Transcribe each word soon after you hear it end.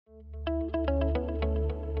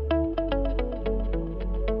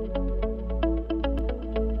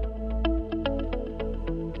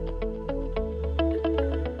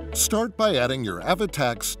Start by adding your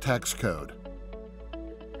AvaTax tax code.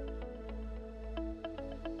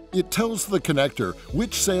 It tells the connector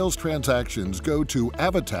which sales transactions go to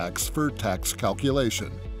AvaTax for tax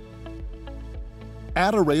calculation.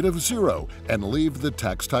 Add a rate of 0 and leave the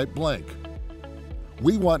tax type blank.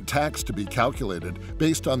 We want tax to be calculated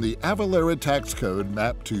based on the Avalara tax code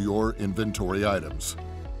mapped to your inventory items.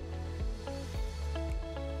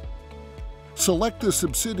 Select the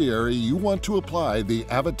subsidiary you want to apply the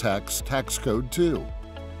AvaTax tax code to.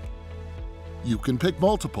 You can pick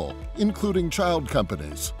multiple, including child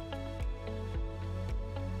companies.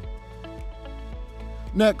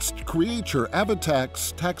 Next, create your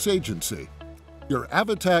AvaTax tax agency. Your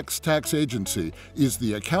AvaTax tax agency is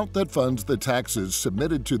the account that funds the taxes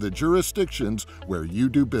submitted to the jurisdictions where you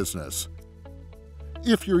do business.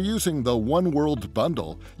 If you're using the One World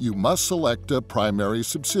bundle, you must select a primary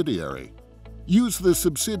subsidiary. Use the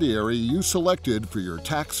subsidiary you selected for your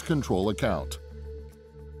tax control account.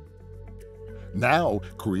 Now,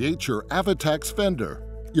 create your AvaTax vendor.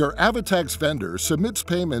 Your AvaTax vendor submits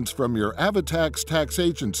payments from your AvaTax tax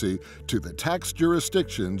agency to the tax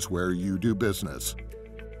jurisdictions where you do business.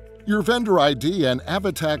 Your vendor ID and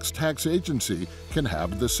AvaTax tax agency can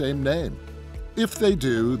have the same name. If they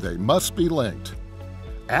do, they must be linked.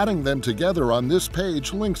 Adding them together on this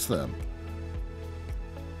page links them.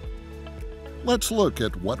 Let's look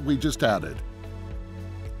at what we just added.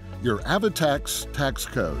 Your AvaTax tax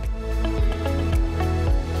code.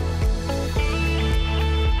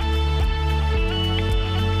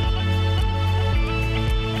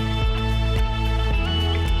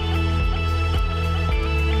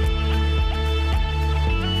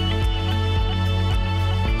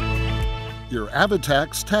 Your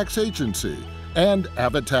AvaTax tax agency and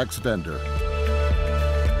AvaTax vendor.